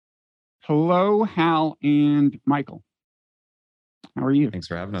Hello, Hal and Michael. How are you? Thanks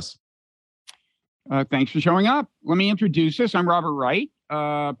for having us. Thanks for showing up. Let me introduce us. I'm Robert Wright,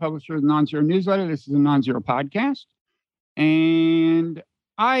 publisher of the Non-Zero newsletter. This is a Non-Zero podcast. And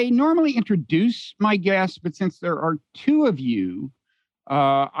I normally introduce my guests, but since there are two of you,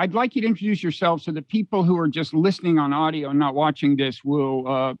 I'd like you to introduce yourself so that people who are just listening on audio and not watching this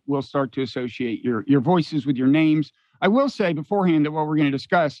will start to associate your voices with your names. I will say beforehand that what we're going to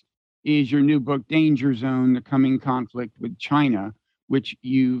discuss is your new book, Danger Zone, The Coming Conflict with China, which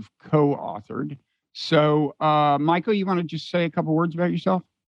you've co-authored. So, Michael, you want to just say a couple words about yourself?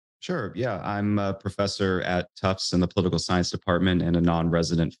 Sure. Yeah. I'm a professor at Tufts in the political science department and a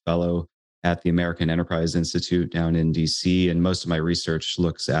non-resident fellow at the American Enterprise Institute down in DC. And most of my research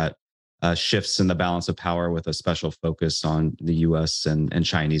looks at shifts in the balance of power with a special focus on the US and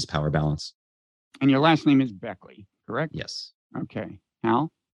Chinese power balance. And your last name is Beckley, correct? Yes. Okay.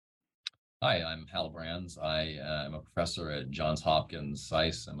 Hal? Hi, I'm Hal Brands. I am a professor at Johns Hopkins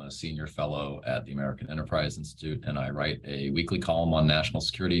SAIS. I'm a senior fellow at the American Enterprise Institute, and I write a weekly column on national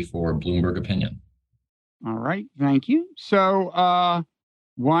security for Bloomberg Opinion. All right. Thank you. So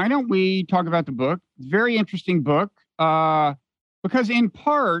why don't we talk about the book? Very interesting book because in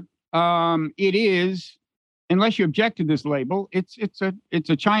part it is, unless you object to this label, it's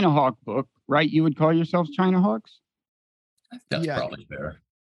a China Hawk book, right? You would call yourselves China Hawks? That's probably fair.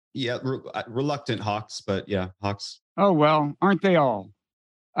 Yeah, reluctant Hawks, but yeah, Hawks. Oh, well, aren't they all?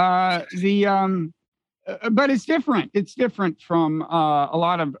 But it's different. It's different from a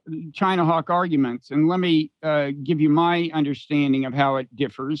lot of China Hawk arguments. And let me give you my understanding of how it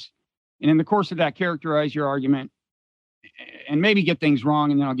differs. And in the course of that, characterize your argument and maybe get things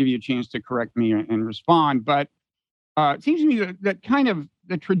wrong. And then I'll give you a chance to correct me and respond. But it seems to me that kind of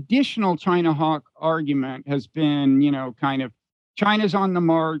the traditional China Hawk argument has been, kind of China's on the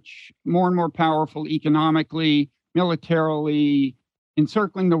march, more and more powerful economically, militarily,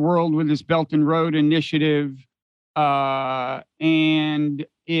 encircling the world with this Belt and Road Initiative, and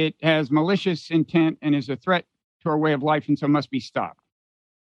it has malicious intent and is a threat to our way of life and so must be stopped.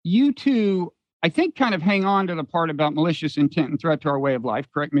 You two, I think, kind of hang on to the part about malicious intent and threat to our way of life.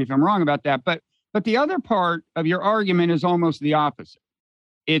 Correct me if I'm wrong about that. But the other part of your argument is almost the opposite.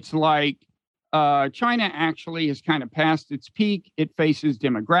 It's like China actually has kind of passed its peak. It faces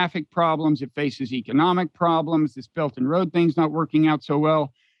demographic problems. It faces economic problems. This Belt and Road thing's not working out so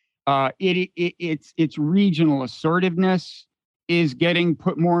well. Its regional assertiveness is getting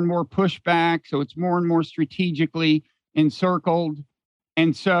put more and more pushback. So it's more and more strategically encircled.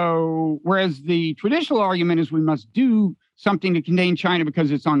 And so, whereas the traditional argument is we must do something to contain China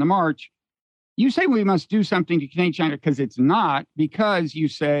because it's on the march, you say we must do something to contain China because it's not, because you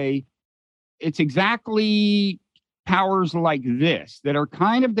say it's exactly powers like this that are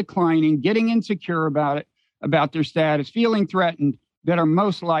kind of declining, getting insecure about it, about their status, feeling threatened, that are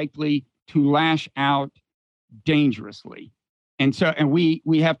most likely to lash out dangerously. And we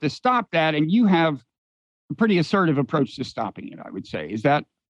have to stop that. And you have a pretty assertive approach to stopping it, I would say. Is that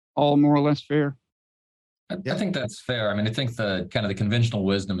all more or less fair? I think that's fair. I mean, I think the kind of the conventional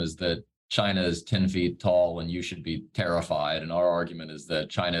wisdom is that China is 10 feet tall and you should be terrified. And our argument is that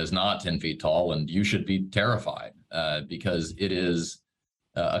China is not 10 feet tall and you should be terrified because it is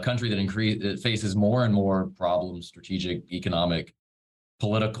a country that faces more and more problems, strategic, economic,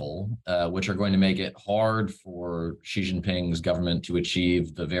 political, which are going to make it hard for Xi Jinping's government to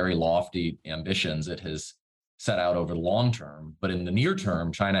achieve the very lofty ambitions it has set out over the long term. But in the near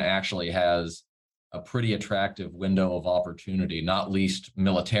term, China actually has a pretty attractive window of opportunity, not least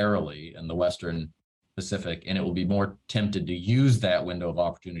militarily in the Western Pacific, and it will be more tempted to use that window of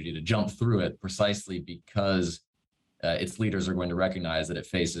opportunity to jump through it precisely because its leaders are going to recognize that it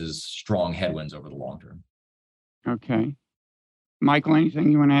faces strong headwinds over the long term. Okay. Michael,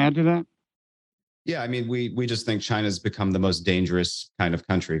 anything you want to add to that? Yeah, I mean, we just think China's become the most dangerous kind of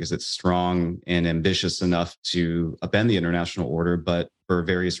country because it's strong and ambitious enough to upend the international order, but for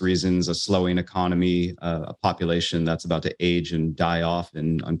various reasons, a slowing economy, a population that's about to age and die off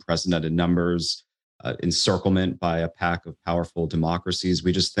in unprecedented numbers, encirclement by a pack of powerful democracies.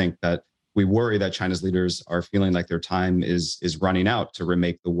 We just think that we worry that China's leaders are feeling like their time is running out to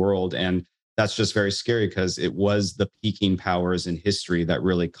remake the world. And that's just very scary because it was the peaking powers in history that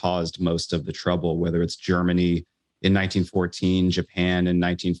really caused most of the trouble, whether it's Germany in 1914, Japan in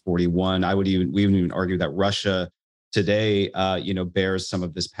 1941. We would even argue that Russia today, bears some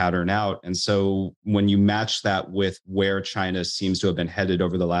of this pattern out. And so when you match that with where China seems to have been headed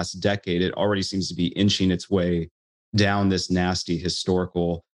over the last decade, it already seems to be inching its way down this nasty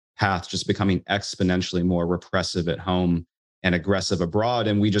historical path, just becoming exponentially more repressive at home and aggressive abroad.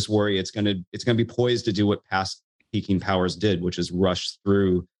 And we just worry it's going to be poised to do what past Peking powers did, which is rush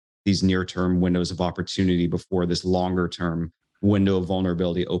through these near-term windows of opportunity before this longer-term window of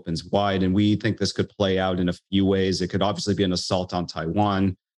vulnerability opens wide. And we think this could play out in a few ways. It could obviously be an assault on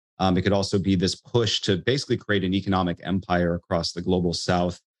Taiwan. It could also be this push to basically create an economic empire across the global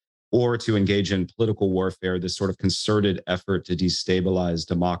south, or to engage in political warfare, this sort of concerted effort to destabilize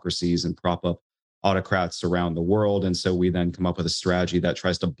democracies and prop up autocrats around the world. And so we then come up with a strategy that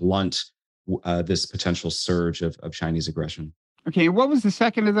tries to blunt this potential surge of Chinese aggression. Okay, what was the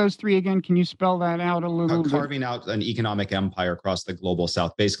second of those three again? Can you spell that out a little bit? Carving out an economic empire across the global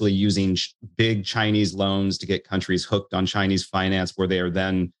south, basically using big Chinese loans to get countries hooked on Chinese finance, where they are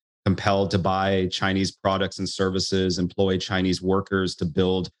then compelled to buy Chinese products and services, employ Chinese workers to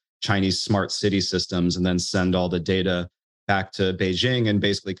build Chinese smart city systems, and then send all the data back to Beijing. And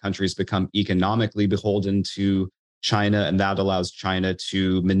basically countries become economically beholden to China, and that allows China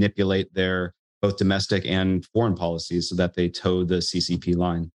to manipulate their both domestic and foreign policies so that they toe the CCP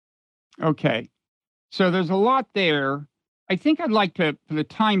line. Okay. So there's a lot there. I think I'd like to, for the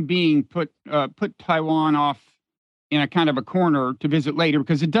time being, put Taiwan off in a kind of a corner to visit later,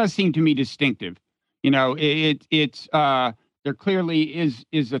 because it does seem to me distinctive. You know, it's there clearly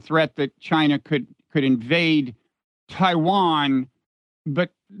is a threat that China could invade Taiwan,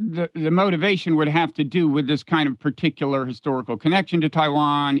 but the motivation would have to do with this kind of particular historical connection to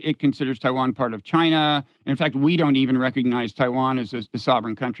Taiwan. It considers Taiwan part of China. In fact, we don't even recognize Taiwan as a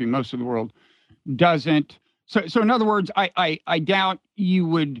sovereign country. Most of the world doesn't. So in other words, I doubt you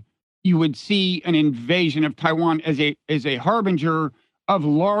would see an invasion of Taiwan as a harbinger of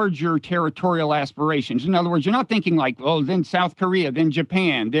larger territorial aspirations. In other words, you're not thinking like, oh, then South Korea, then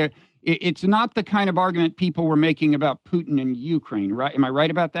Japan. It's not the kind of argument people were making about Putin and Ukraine, right? Am I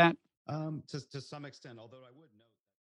right about that? To some extent, although I would